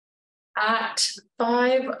At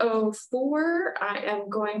 5:04, I am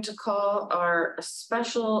going to call our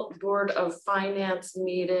special Board of Finance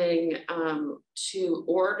meeting to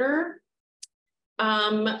order.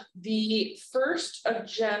 The first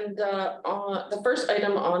item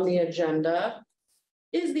on the agenda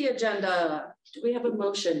is the agenda. Do we have a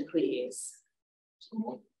motion, please?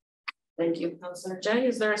 Thank you, Councillor Jang.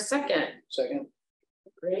 Is there a second? Second.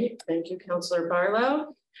 Great, thank you, Councillor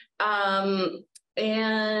Barlow.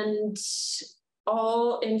 And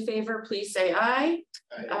all in favor, please say aye.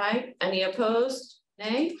 Aye. Aye. Any opposed?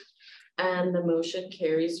 Nay. And the motion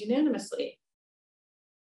carries unanimously.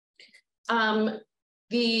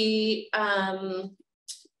 The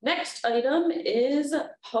next item is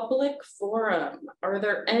public forum. Are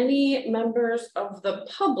there any members of the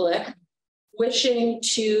public wishing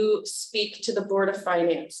to speak to the Board of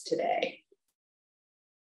Finance today?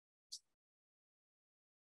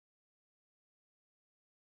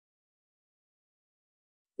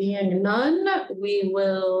 Being none, we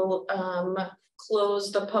will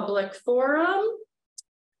close the public forum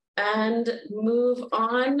and move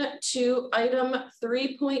on to item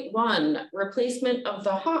 3.1, replacement of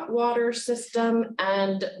the hot water system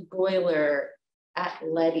and boiler at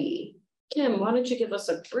Leddy. Kim, why don't you give us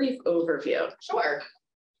a brief overview? Sure.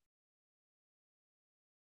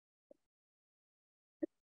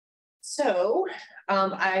 So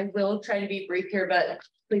I will try to be brief here, but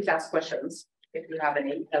please ask questions if you have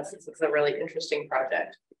any, because this is a really interesting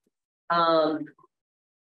project.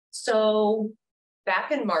 So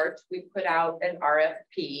back in March, we put out an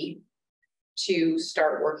RFP to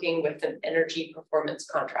start working with an energy performance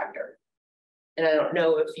contractor. And I don't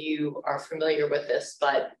know if you are familiar with this,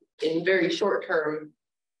 but in very short term,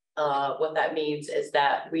 what that means is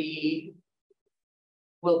that we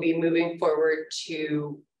will be moving forward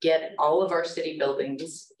to get all of our city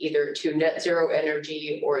buildings either to net zero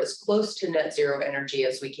energy or as close to net zero energy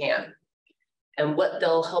as we can. And what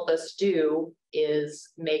they'll help us do is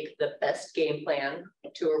make the best game plan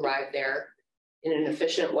to arrive there in an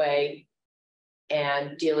efficient way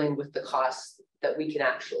and dealing with the costs that we can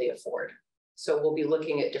actually afford. So we'll be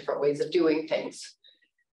looking at different ways of doing things.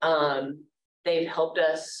 They've helped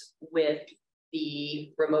us with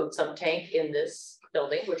the remote sump tank in this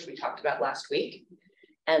building, which we talked about last week.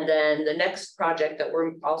 And then the next project that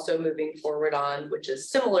we're also moving forward on, which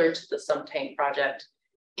is similar to the sump tank project,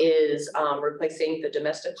 is replacing the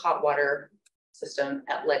domestic hot water system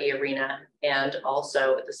at Leddy Arena, and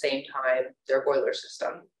also at the same time, their boiler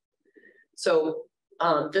system. So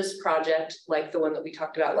this project, like the one that we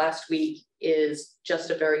talked about last week, is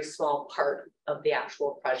just a very small part of the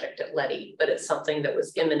actual project at Leddy, but it's something that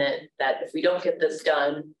was imminent that if we don't get this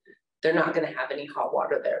done, they're not going to have any hot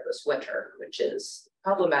water there this winter, which is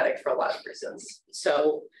problematic for a lot of reasons.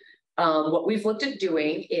 So what we've looked at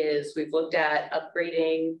doing is we've looked at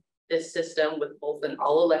upgrading this system with both an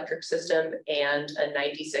all-electric system and a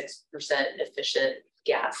 96% efficient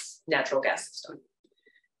natural gas system.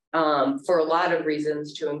 For a lot of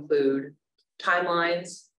reasons, to include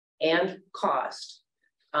timelines and cost,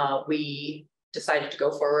 we decided to go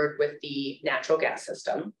forward with the natural gas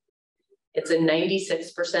system. It's a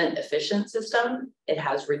 96% efficient system. It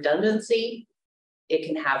has redundancy. It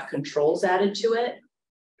can have controls added to it.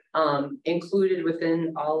 Included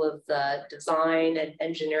within all of the design and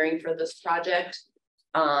engineering for this project.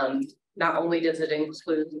 Not only does it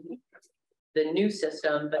include the new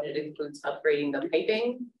system, but it includes upgrading the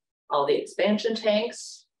piping, all the expansion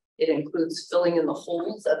tanks. It includes filling in the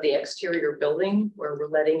holes of the exterior building where we're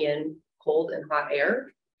letting in cold and hot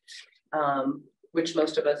air, which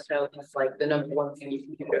most of us know is like the #1 thing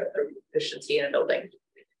you can do for efficiency in a building.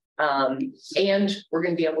 And we're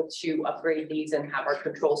going to be able to upgrade these and have our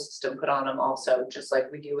control system put on them also, just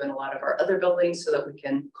like we do in a lot of our other buildings, so that we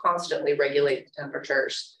can constantly regulate the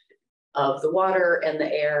temperatures of the water and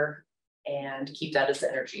the air and keep that as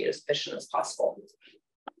energy as efficient as possible.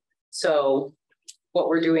 So what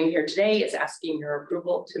we're doing here today is asking your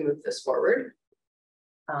approval to move this forward,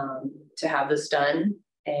 to have this done,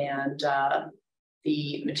 and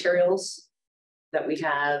the materials that we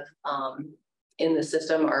have in the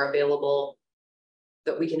system are available,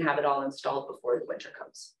 that we can have it all installed before the winter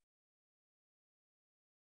comes.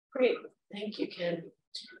 Great, thank you, Kim.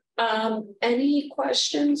 Any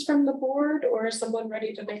questions from the board, or is someone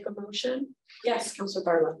ready to make a motion? Yes, Councilor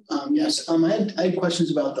Barlow. Yes, I had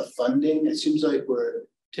questions about the funding. It seems like we're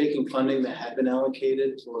taking funding that had been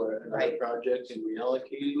allocated for another project and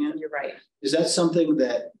reallocating it. You're right. Is that something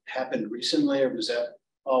that happened recently, or was that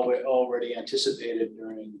already anticipated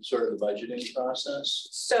during sort of the budgeting process?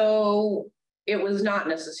 So it was not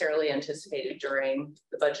necessarily anticipated during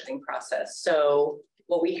the budgeting process. So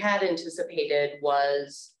what we had anticipated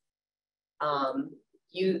was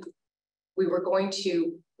we were going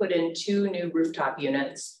to put in 2 new rooftop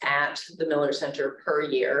units at the Miller Center per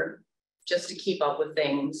year, just to keep up with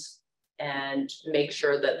things and make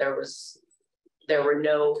sure that there were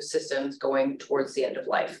no systems going towards the end of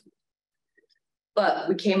life. But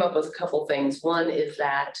we came up with a couple things. One is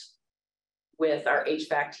that with our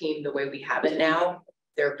HVAC team, the way we have it now,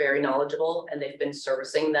 they're very knowledgeable and they've been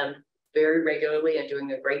servicing them very regularly and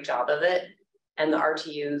doing a great job of it. And the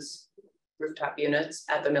RTUs, rooftop units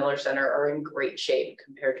at the Miller Center, are in great shape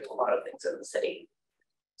compared to a lot of things in the city.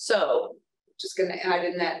 So just going to add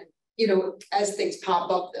in that, you know, as things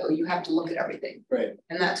pop up though, you have to look at everything. Right.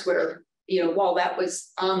 And that's where, you know, while that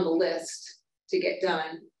was on the list to get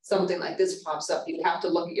done, something like this pops up, you have to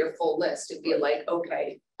look at your full list and be like,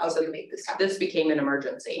 okay, how do we make this happen? This became an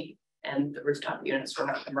emergency and the rooftop units were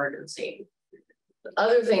not an emergency. The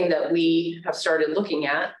other thing that we have started looking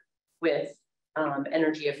at with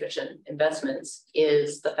energy efficient investments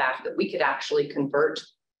is the fact that we could actually convert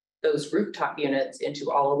those rooftop units into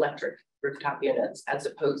all electric rooftop units as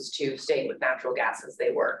opposed to staying with natural gas as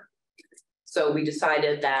they were. So we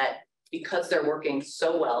decided that because they're working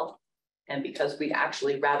so well and because we'd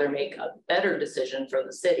actually rather make a better decision for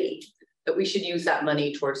the city, that we should use that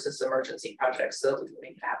money towards this emergency project so that we can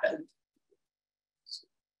make it happen.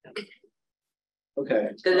 Okay.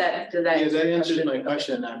 Did that yeah, that answers my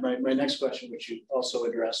question. My next question, which you also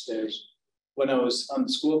addressed, is when I was on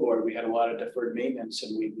the school board, we had a lot of deferred maintenance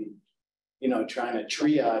and we'd be, you know, trying to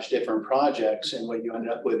triage different projects, and what you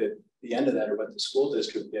ended up with at the end of that, or what the school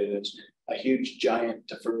district did, is a huge giant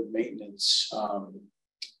deferred maintenance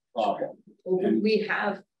problem. And we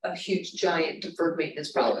have a huge giant deferred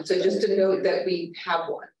maintenance problem. So just to note that we have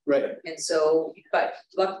one. Right. And so, but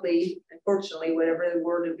luckily, unfortunately, whatever the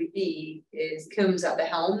word it would be, is Kim's at the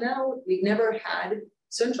helm now. We've never had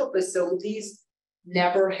central facilities,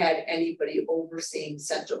 never had anybody overseeing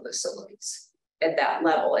central facilities at that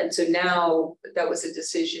level. And so now that was a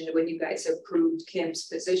decision when you guys approved Kim's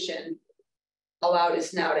position, allowed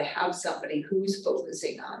us now to have somebody who's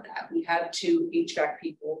focusing on that. We had 2 HVAC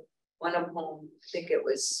people, one of whom, I think it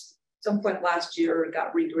was some point last year,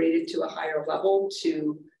 got regraded to a higher level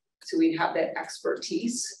so we have that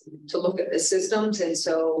expertise to look at the systems. And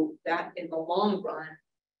so that in the long run,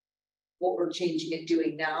 what we're changing and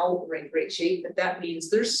doing now, we're in great shape, but that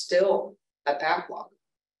means there's still a backlog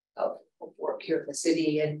of work here in the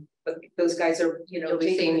city. But those guys are, you know, you'll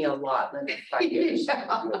be seeing me a lot in the next 5 years.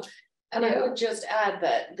 Yeah. And I would just add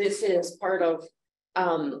that this is part of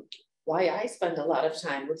why I spend a lot of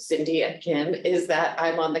time with Cindy and Kim, is that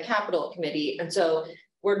I'm on the Capital Committee. And so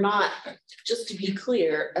we're not, just to be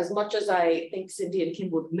clear, as much as I think Cindy and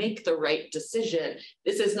Kim would make the right decision,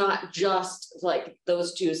 this is not just like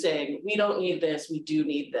those 2 saying, we don't need this, we do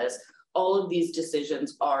need this. All of these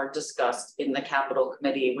decisions are discussed in the Capital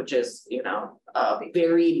Committee, which is, you know, a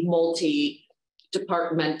very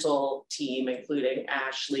multi-departmental team, including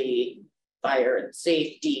Ashley, Fire and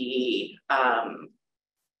Safety,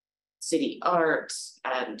 City Arts,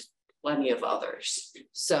 and plenty of others.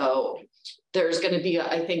 So there's going to be,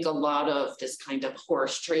 I think, a lot of this kind of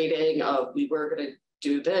horse trading of, we were going to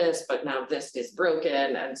do this, but now this is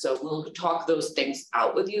broken. And so we'll talk those things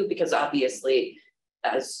out with you, because obviously,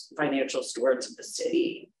 as financial stewards of the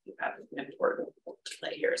city, you have an important role to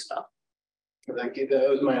play here as well. Thank you. That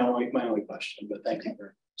was my only question, but thank you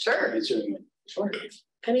for answering it. Sure.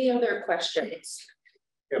 Any other questions?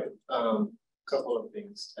 Yep. Couple of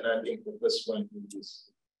things, and I think the first one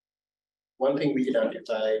is one thing we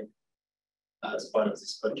identified as part of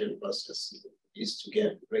this budget process is to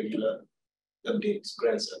get regular updates,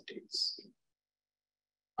 grants updates.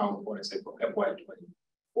 For example,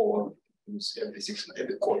 FY24 every 6 months,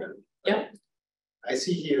 every quarter. Yeah. I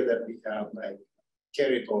see here that we have like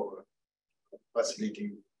carried over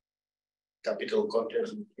facility capital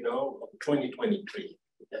content, you know, of 2023,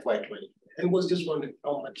 FY20. And was just wondering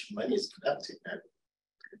how much money is left in that.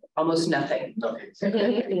 Almost nothing.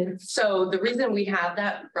 Nothing. So the reason we have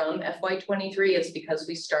that from FY23 is because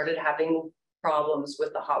we started having problems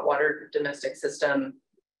with the hot water domestic system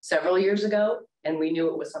several years ago, and we knew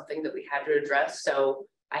it was something that we had to address. So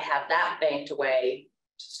I have that banked away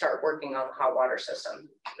to start working on the hot water system.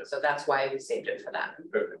 So that's why we saved it for that.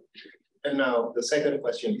 Perfect. And now the second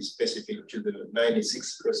question is specific to the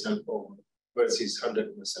 96% versus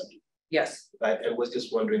 100%. Yes. I was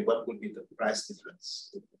just wondering what would be the price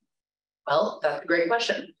difference? Well, that's a great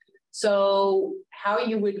question. So how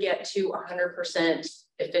you would get to 100%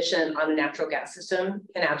 efficient on a natural gas system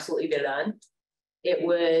can absolutely be done. It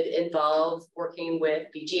would involve working with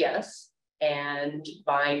BGS and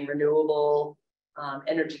buying renewable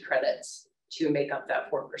energy credits to make up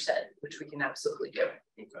that 4%, which we can absolutely do.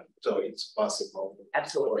 Okay. So it's possible.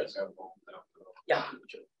 Absolutely. For example, Yeah.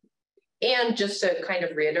 And just to kind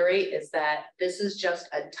of reiterate is that this is just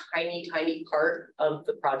a tiny, tiny part of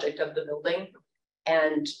the project of the building.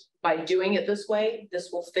 And by doing it this way,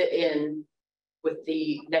 this will fit in with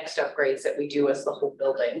the next upgrades that we do as the whole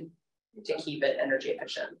building to keep it energy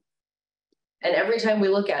efficient. And every time we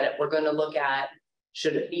look at it, we're going to look at,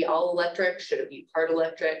 should it be all electric? Should it be part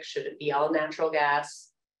electric? Should it be all natural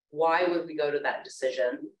gas? Why would we go to that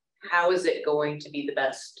decision? How is it going to be the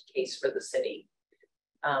best case for the city?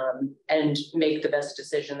 And make the best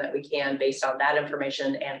decision that we can based on that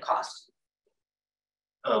information and cost.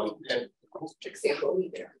 And Example,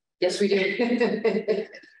 we there. Yes, we do.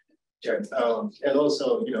 sure. And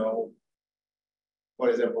also, you know, for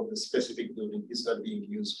example, the specific building is not being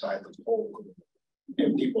used by the whole community,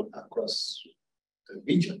 and people across the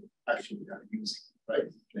region actually are using, right?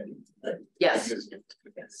 Yes.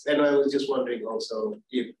 Yes. And I was just wondering also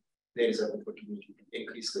if there is an opportunity to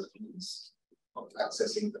increase the fees of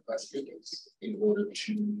accessing the facilities in order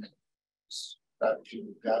to start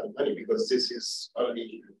to gather money, because this is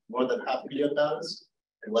already more than $500 million.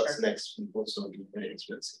 And what's next will also be very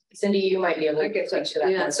expensive. Cindy, you might be able to Okay, get to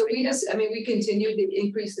that. yeah, so we just, I mean, we continue to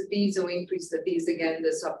increase the fees and we increase the fees again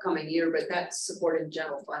this upcoming year, but that's supported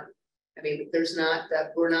general fund. I mean, there's not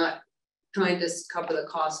that, we're not trying to cover the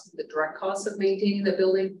cost, the direct costs of maintaining the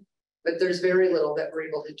building, but there's very little that we're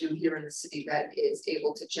able to do here in the city that is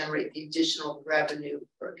able to generate the additional revenue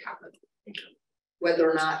for capital. Whether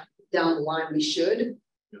or not down the line we should,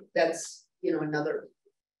 that's, you know, another.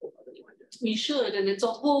 We should, and it's a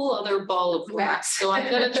whole other ball of wax. So I'm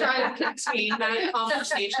going to try to contain that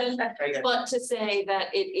conversation, but to say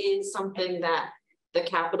that it is something that the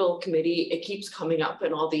capital committee, it keeps coming up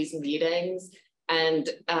in all these meetings. And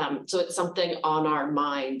so it's something on our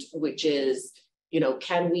mind, which is, you know,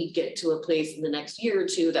 can we get to a place in the next year or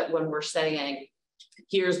two that when we're saying,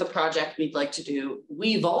 here's the project we'd like to do,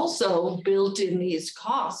 we've also built in these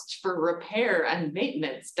costs for repair and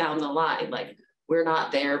maintenance down the line. Like, we're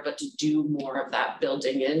not there, but to do more of that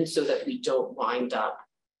building in so that we don't wind up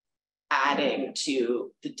adding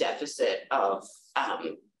to the deficit of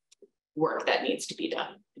work that needs to be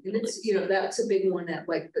done. And it's, you know, that's a big one that,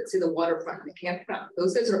 like, let's say the waterfront and the campground,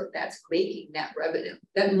 those guys are, that's making that revenue.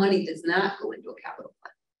 That money does not go into a capital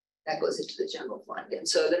fund. That goes into the general fund. And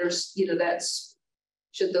so there's, you know, that's,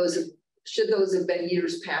 should those have been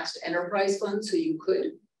years past enterprise funds, so you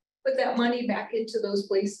could put that money back into those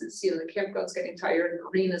places. You know, the campground's getting tired, the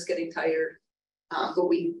arena's getting tired, but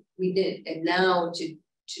we didn't. And now to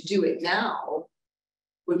do it now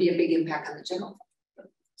would be a big impact on the general fund.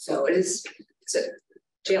 So it's a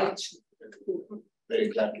challenge. Very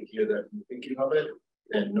glad to hear that you're thinking of it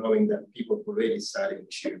and knowing that people are already starting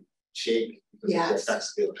to shake because the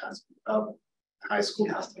tax bill has been up, high school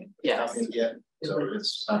hasn't happened yet. So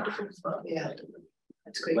it's start to think about it. Yeah.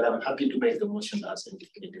 That's great. But I'm happy to make the motion as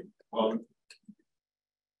indicated.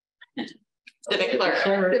 Civic clerk.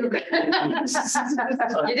 You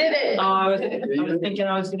did it. Oh, I was thinking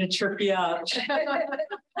I was going to trip you up.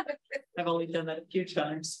 I've only done that a few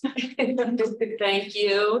times. Thank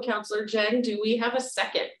you, Councillor Jen. Do we have a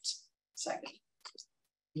second? Second.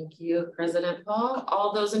 Thank you, President Paul.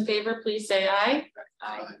 All those in favor, please say aye.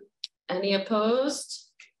 Aye. Any opposed?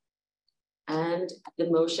 And the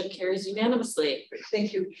motion carries unanimously.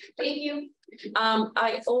 Thank you. Thank you.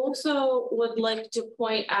 I also would like to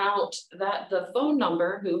point out that the phone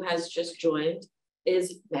number who has just joined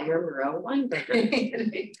is Mayor Moreau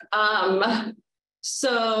Weinberger.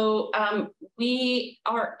 We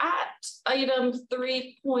are at item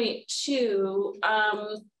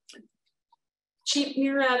 3.2. Chief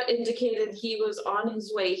Murad indicated he was on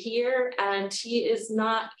his way here and he is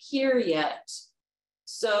not here yet.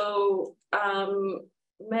 So,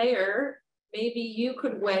 Mayor, maybe you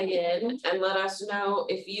could weigh in and let us know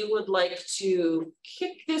if you would like to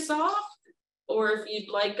kick this off or if you'd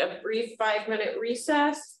like a brief 5-minute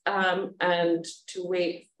recess and to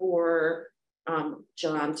wait for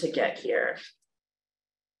John to get here.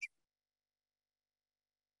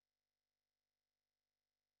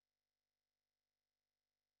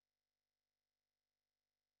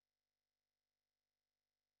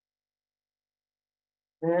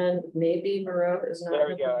 And maybe Moreau is not. There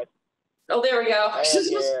we go. Oh, there we go. I was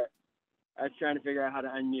trying to figure out how to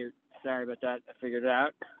unmute. Sorry about that. I figured it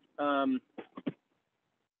out.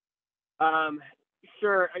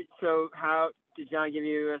 Sure. So how did John give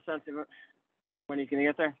you a sense of when he's gonna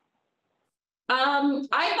get there?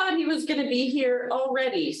 I thought he was gonna be here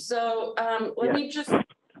already. So let me just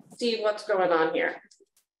see what's going on here.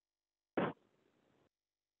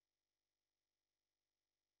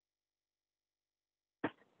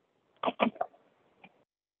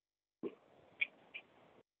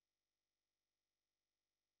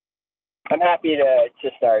 I'm happy to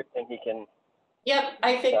start, and he can. Yep,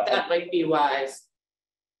 I think that might be wise.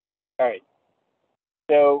 All right.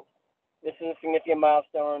 So this is a significant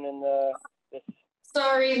milestone in this.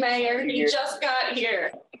 Sorry, Mayor, he just got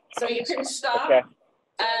here, so you can stop. Okay.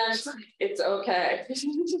 And it's okay.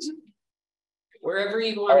 Wherever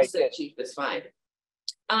you want to sit, Chief, is fine.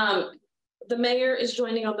 The mayor is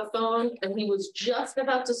joining on the phone, and he was just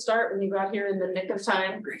about to start when you got here in the nick of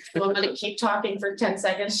time. So I'm gonna keep talking for 10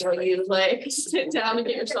 seconds while you like sit down and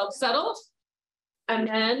get yourself settled. And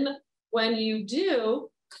then when you do,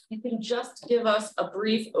 you can just give us a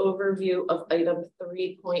brief overview of item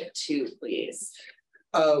 3.2, please.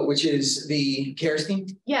 Which is the CARES team?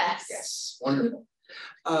 Yes. Yes, wonderful.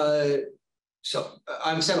 So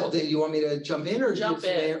I'm settled. You want me to jump in or jump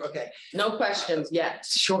in? Okay. No questions yet.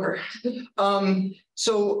 Sure.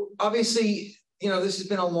 So obviously, you know, this has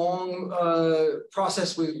been a long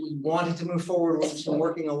process. We wanted to move forward. We've been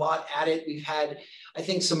working a lot at it. We've had, I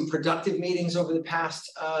think, some productive meetings over the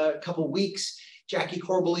past couple of weeks. Jackie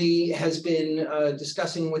Corbally has been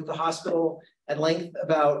discussing with the hospital at length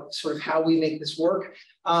about sort of how we make this work.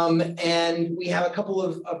 And we have a couple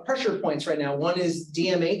of pressure points right now. One is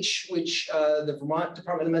DMH, which the Vermont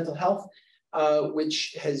Department of Mental Health,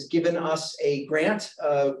 which has given us a grant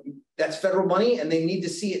that's federal money, and they need to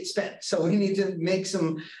see it spent. So we need to make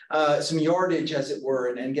some yardage, as it were,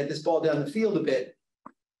 and get this ball down the field a bit.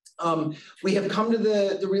 We have come to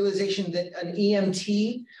the realization that an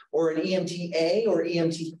EMT or an EMTA or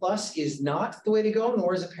EMT plus is not the way to go,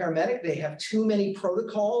 nor is a paramedic. They have too many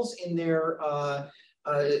protocols in their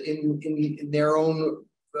in their own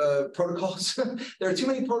protocols. There are too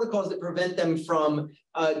many protocols that prevent them from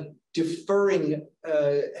deferring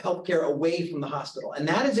healthcare away from the hospital. And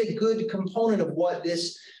that is a good component of what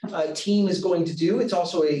this team is going to do. It's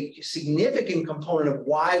also a significant component of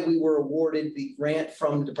why we were awarded the grant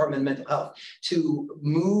from the Department of Mental Health to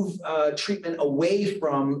move treatment away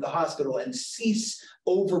from the hospital and cease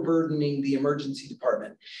overburdening the emergency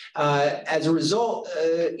department. As a result,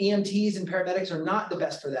 EMTs and paramedics are not the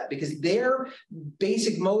best for that because their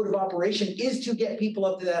basic mode of operation is to get people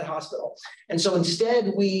up to that hospital. And so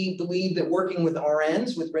instead, we believe that working with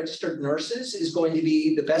RNs, with registered nurses, is going to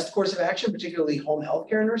be the best course of action, particularly home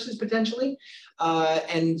healthcare nurses potentially.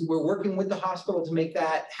 And we're working with the hospital to make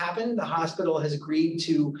that happen. The hospital has agreed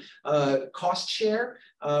to cost share.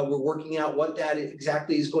 We're working out what that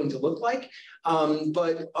exactly is going to look like.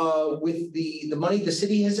 But with the money the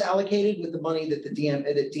city has allocated, with the money that the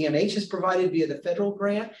DMH has provided via the federal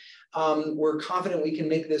grant, we're confident we can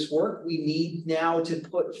make this work. We need now to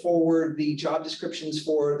put forward the job descriptions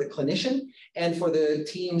for the clinician and for the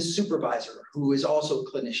team's supervisor, who is also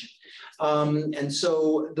a clinician. And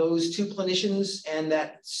so those two clinicians and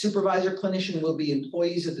that supervisor clinician will be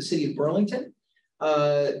employees of the city of Burlington.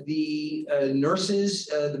 The nurses,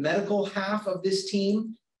 the medical half of this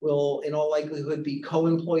team will in all likelihood be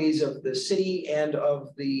co-employees of the city and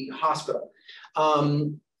of the hospital.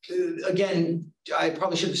 Again, I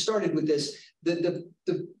probably should have started with this. The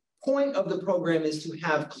point of the program is to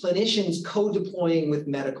have clinicians co-deploying with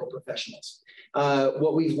medical professionals.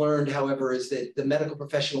 What we've learned, however, is that the medical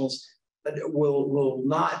professionals will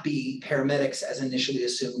not be paramedics as initially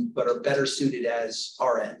assumed, but are better suited as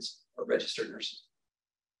RNs or registered nurses.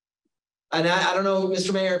 And I don't know,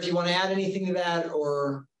 Mr. Mayor, if you want to add anything to that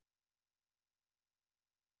or.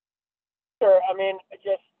 Sure. I mean, I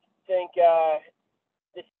just think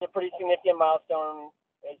this is a pretty significant milestone,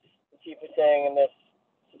 as the chief was saying, in this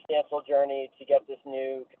substantial journey to get this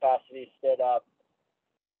new capacity stood up.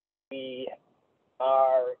 We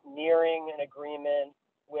are nearing an agreement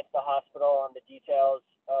with the hospital on the details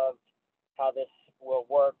of how this will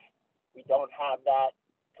work. We don't have that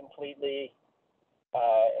completely.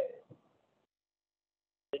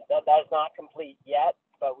 That is not complete yet,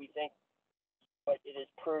 but we think it is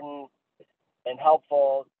prudent and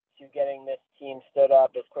helpful to getting this team stood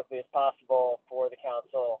up as quickly as possible for the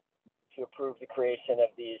council to approve the creation of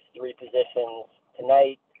these 3 positions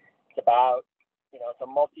tonight. It's about, it's a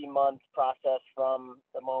multi-month process from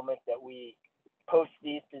the moment that we post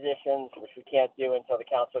these positions, which we can't do until the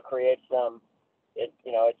council creates them. It's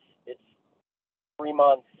 3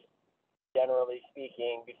 months, generally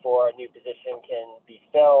speaking, before a new position can be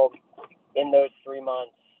filled. In those 3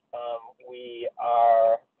 months, we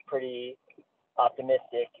are pretty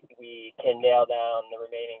optimistic we can nail down the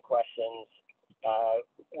remaining questions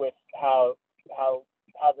with how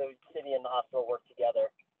the city and the hospital work together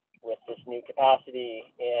with this new capacity,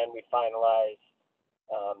 and we finalize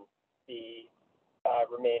the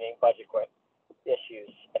remaining budget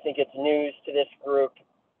issues. I think it's news to this group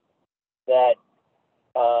that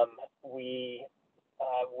we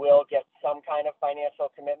will get some kind of financial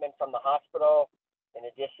commitment from the hospital in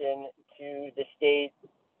addition to the state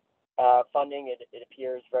funding. It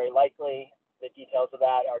appears very likely. The details of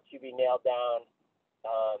that are to be nailed down.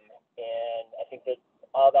 And I think that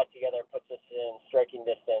all that together puts us in striking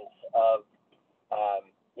distance of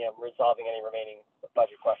resolving any remaining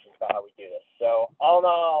budget questions about how we do this. So all in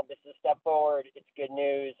all, this is a step forward. It's good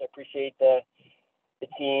news. I appreciate the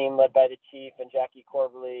team led by the chief and Jackie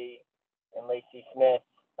Corbley and Lacey Smith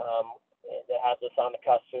that has us on the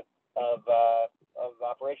cusp of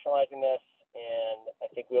operationalizing this. And I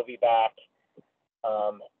think we'll be back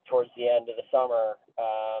towards the end of the summer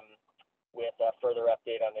with a further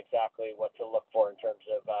update on exactly what to look for in terms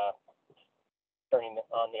of turning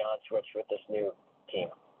on the on switch with this new team.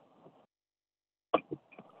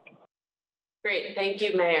 Great, thank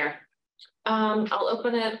you, Mayor. I'll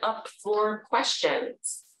open it up for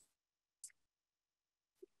questions.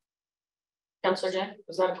 Councilor Jay,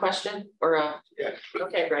 was that a question or a? Yeah.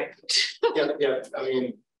 Okay, great. Yeah. I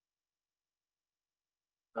mean,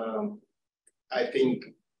 I think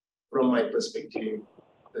from my perspective,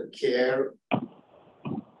 the care,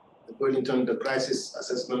 the Burlington, the crisis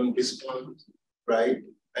assessment response, right?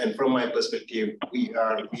 And from my perspective, we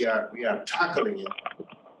are tackling it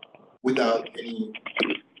without any,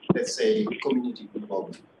 let's say, community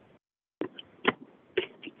involvement.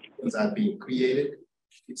 Things are being created.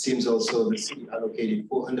 It seems also the city allocated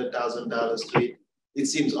 $400,000 to it. It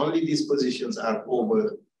seems only these positions are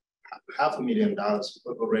over $500,000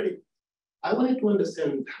 already. I wanted to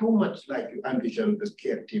understand how much you envision the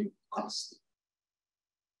care team cost,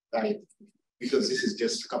 right? Because this is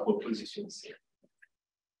just a couple of positions here.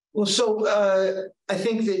 Well, so I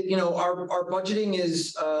think that our budgeting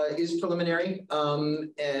is preliminary,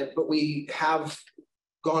 but we have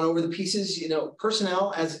gone over the pieces.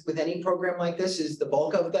 Personnel, as with any program like this, is the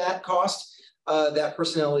bulk of that cost. That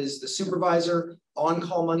personnel is the supervisor,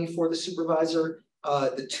 on-call money for the supervisor,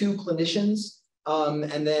 the 2 clinicians,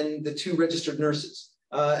 and then the 2 registered nurses.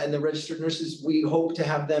 And the registered nurses, we hope to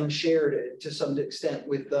have them shared to some extent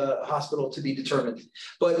with the hospital to be determined.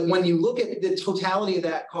 But when you look at the totality of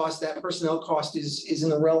that cost, that personnel cost is in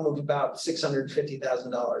the realm of about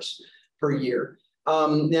 $650,000 per year.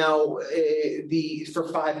 Now, for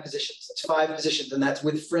 5 positions, that's 5 positions, and that's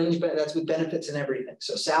with fringe, but that's with benefits and everything.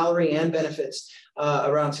 So salary and benefits,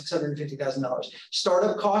 around $650,000.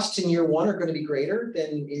 Startup costs in year 1 are going to be greater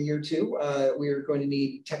than in year 2. We are going to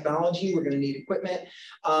need technology, we're going to need equipment,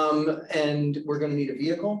 and we're going to need a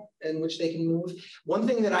vehicle in which they can move. One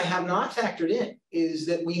thing that I have not factored in is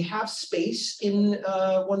that we have space in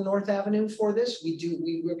 1 North Avenue for this.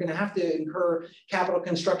 We're going to have to incur capital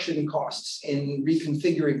construction costs in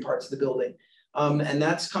reconfiguring parts of the building. And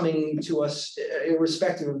that's coming to us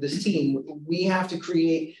irrespective of this team. We have to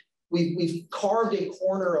create, we've carved a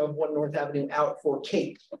corner of 1 North Avenue out for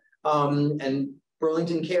CAPE, and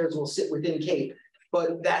Burlington Cares will sit within CAPE,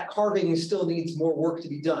 but that carving still needs more work to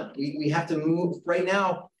be done. We have to move, right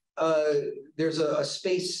now, there's a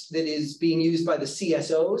space that is being used by the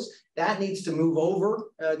CSOs. That needs to move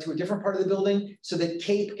over to a different part of the building so that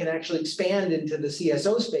CAPE can actually expand into the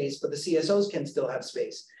CSO space, but the CSOs can still have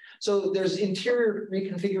space. So there's interior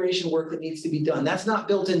reconfiguration work that needs to be done. That's not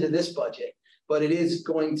built into this budget, but it is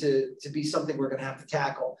going to be something we're going to have to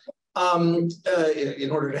tackle in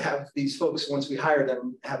order to have these folks, once we hire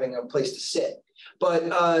them, having a place to sit. But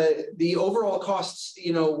the overall costs,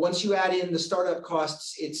 once you add in the startup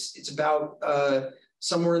costs, it's about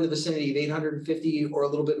somewhere in the vicinity of 850 or a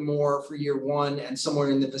little bit more for year 1, and somewhere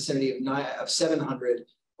in the vicinity of 700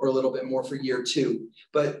 or a little bit more for year 2.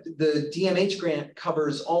 But the DMH grant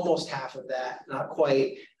covers almost half of that, not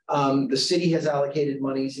quite. The city has allocated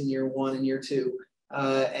monies in year 1 and year 2,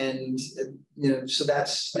 and so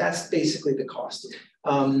that's basically the cost.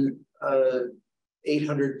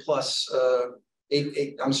 800 plus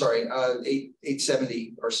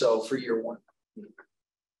 870 or so for year 1.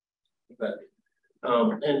 Okay.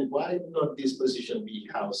 And why not this position be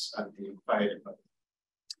housed at the fire department?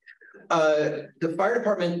 The fire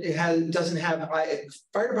department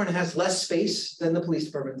fire department has less space than the police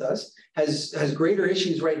department does, has greater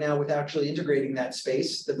issues right now with actually integrating that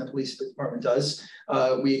space than the police department does.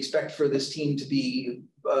 We expect for this team to be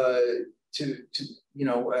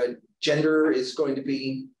gender is going to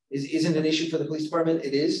be isn't an issue for the police department.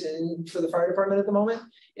 It is for the fire department at the moment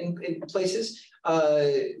in places.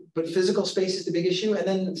 But physical space is the big issue. And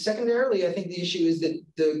then secondarily, I think the issue is that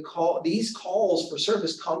these calls for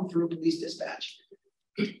service come through police dispatch.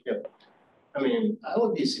 Yeah. I mean, I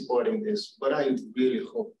would be supporting this, but I really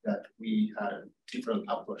hope that we had a different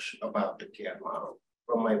approach about the care model.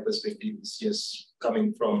 From my perspective, it's just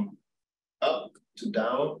coming from up to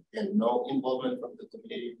down and no involvement from the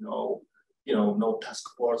community, no, no task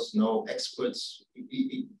force, no experts.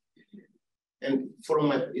 And for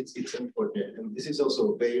my, it's important. And this is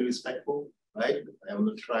also very respectful, right? I'm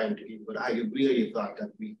not trying to, but I really thought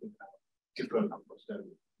that we could have different approach than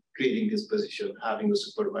creating this position, having a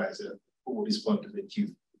supervisor who will respond to the chief,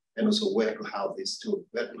 and also where to house this too,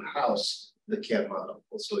 where to house the care model.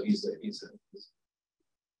 Also,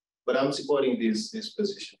 but I'm supporting this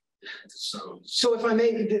position. So if I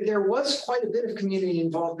may, there was quite a bit of community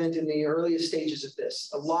involvement in the earliest stages of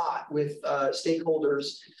this, a lot with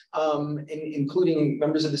stakeholders, including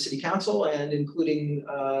members of the city council and including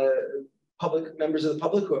members of the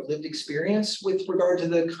public who have lived experience with regard to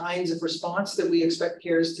the kinds of response that we expect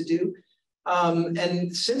CARES to do.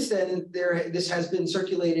 And since then, this has been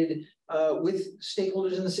circulated with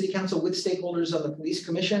stakeholders in the city council, with stakeholders on the police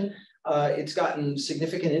commission. It's gotten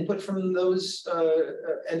significant input from those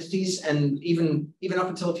entities, and even up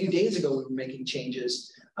until a few days ago, we were making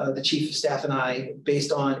changes, the chief of staff and I,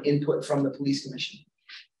 based on input from the police commission.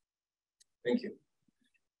 Thank you.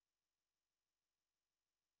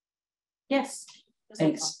 Yes.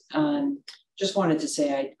 Thanks. Just wanted to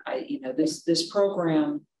say, this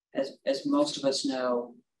program, as most of us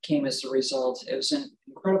know, came as the result. It was an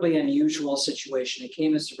incredibly unusual situation. It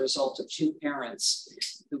came as a result of two parents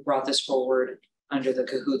who brought this forward under the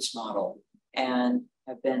CAHOOTS model and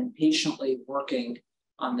have been patiently working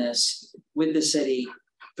on this with the city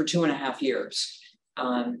for 2.5 years.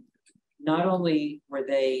 Not only were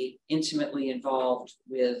they intimately involved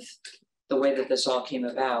with the way that this all came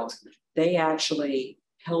about, they actually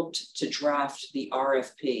helped to draft the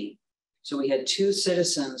RFP. So we had two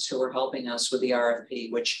citizens who were helping us with the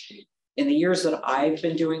RFP, which in the years that I've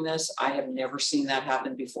been doing this, I have never seen that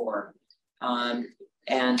happen before.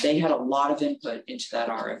 And they had a lot of input into that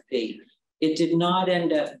RFP. It did not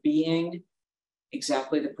end up being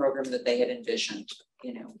exactly the program that they had envisioned,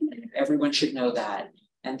 and everyone should know that.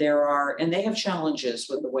 And they have challenges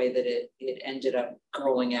with the way that it ended up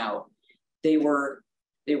rolling out. They were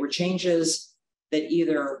changes that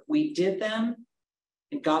either we did them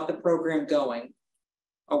and got the program going,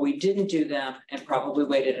 or we didn't do them and probably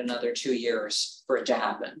waited another 2 years for it to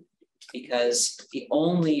happen, because the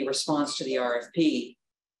only response to the RFP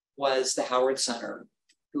was the Howard Center,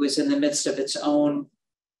 who is in the midst of its own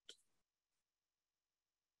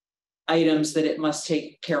items that it must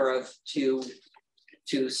take care of to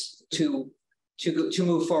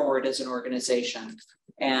move forward as an organization.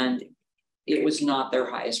 And it was not their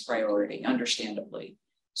highest priority, understandably.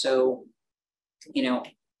 So,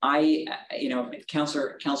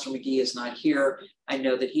 Councilor McGee is not here. I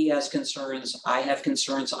know that he has concerns. I have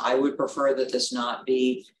concerns. I would prefer that this not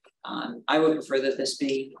be, I would prefer that this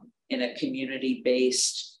be in a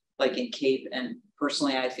community-based, like in Cape. And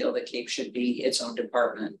personally, I feel that Cape should be its own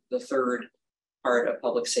department, the third part of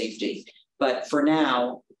public safety. But for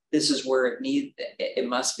now, this is where it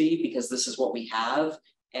must be, because this is what we have.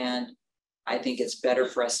 And I think it's better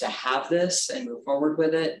for us to have this and move forward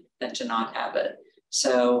with it than to not have it.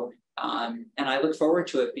 So, and I look forward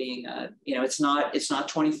to it being, it's not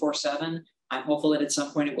 24/7. I'm hopeful that at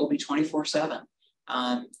some point it will be 24/7.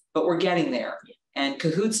 But we're getting there. And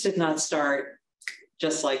CAHOOTS did not start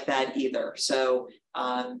just like that either. So,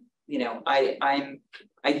 I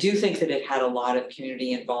do think that it had a lot of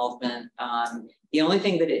community involvement. The only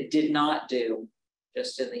thing that it did not do,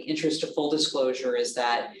 just in the interest of full disclosure, is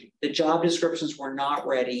that the job descriptions were not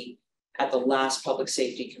ready at the last Public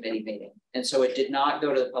Safety Committee meeting. And so it did not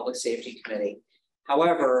go to the Public Safety Committee.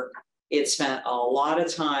 However, it spent a lot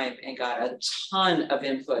of time and got a ton of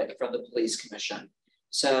input from the Police Commission.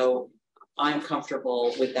 So I'm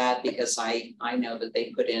comfortable with that, because I know that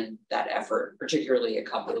they put in that effort, particularly a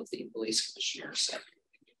couple of the police commissioners. So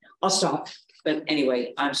I'll stop. But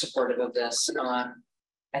anyway, I'm supportive of this.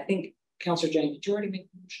 I think, Councilor Jane, did you already make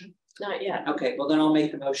the motion? Not yet. Okay, well then I'll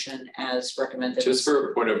make the motion as recommended. Just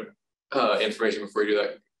for a point of information before you do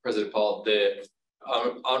that, President Paul,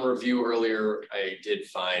 on review earlier, I did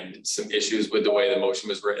find some issues with the way the motion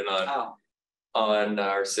was written on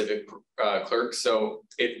our civic clerk. So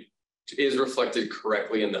it is reflected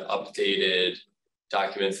correctly in the updated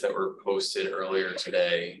documents that were posted earlier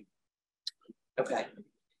today. Okay.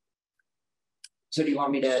 So do you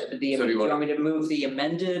want me to do you want me to move the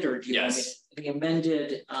amended, or do you want me to, the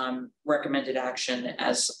amended recommended action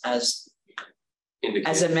as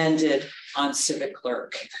amended on civic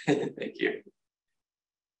clerk? Thank you.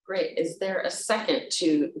 Great. Is there a second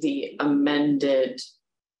to the amended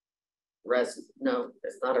no,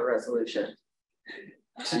 it's not a resolution.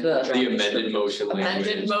 The amended motion language.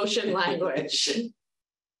 Amended motion language.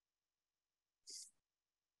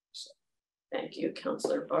 Thank you,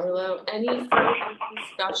 Councillor Barlow. Any further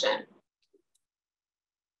discussion?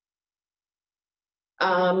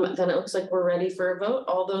 Then it looks like we're ready for a vote.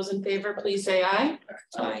 All those in favor, please say aye.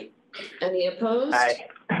 Aye. Any opposed? Aye.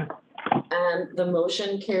 And the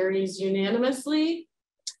motion carries unanimously.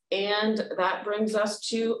 And that brings us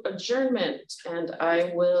to adjournment. And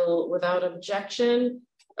I will, without objection,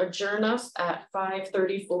 adjourn us at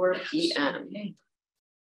 5:34 p.m.